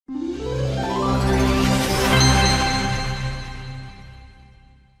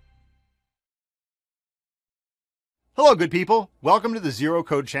Hello good people, welcome to the Zero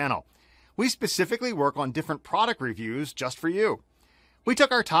Code channel. We specifically work on different product reviews just for you. We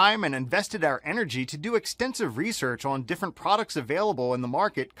took our time and invested our energy to do extensive research on different products available in the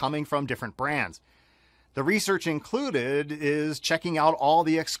market coming from different brands. The research included is checking out all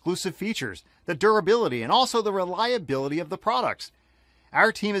the exclusive features, the durability, and also the reliability of the products.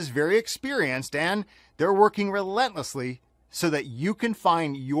 Our team is very experienced and they're working relentlessly so that you can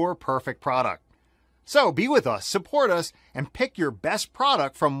find your perfect product. So be with us, support us, and pick your best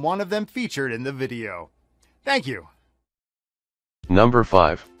product from one of them featured in the video. Thank you. Number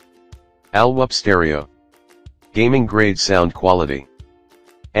 5. Alwup Stereo. Gaming grade sound quality.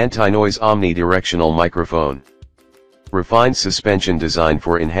 Anti-noise omnidirectional microphone. Refined suspension design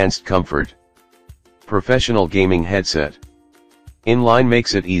for enhanced comfort. Professional gaming headset. Inline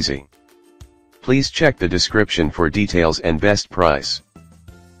makes it easy. Please check the description for details and best price.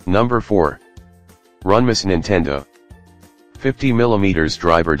 Number 4. Runmas Nintendo. 50mm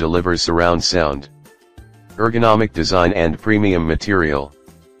driver delivers surround sound. Ergonomic design and premium material.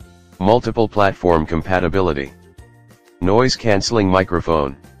 Multiple platform compatibility. Noise cancelling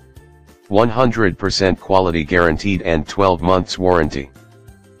microphone. 100% quality guaranteed and 12 months warranty.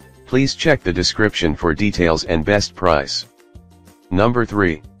 Please check the description for details and best price. Number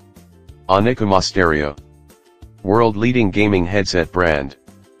 3. Onikuma Stereo. World leading gaming headset brand.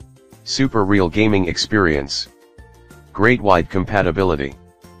 Super real gaming experience. Great wide compatibility.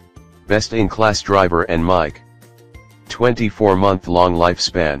 Best in class driver and mic. 24-month long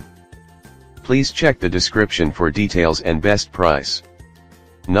lifespan. Please check the description for details and best price.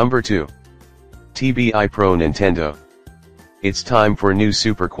 Number 2. TBI Pro Nintendo. It's time for new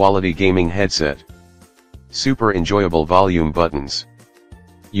super quality gaming headset. Super enjoyable volume buttons.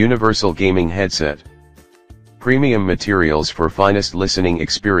 Universal gaming headset. Premium materials for finest listening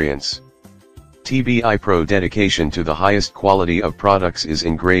experience. TBI Pro dedication to the highest quality of products is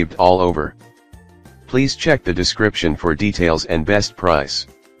engraved all over. Please check the description for details and best price.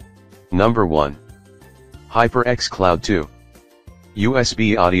 Number 1. HyperX Cloud 2.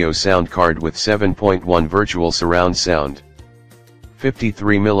 USB audio sound card with 7.1 virtual surround sound.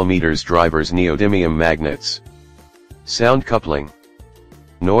 53mm drivers neodymium magnets. Sound coupling.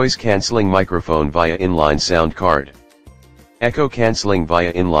 Noise cancelling microphone via inline sound card. Echo cancelling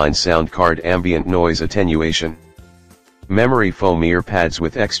via inline sound card ambient noise attenuation. Memory foam ear pads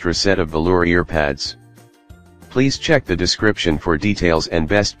with extra set of velour ear pads. Please check the description for details and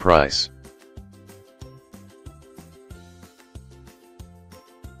best price.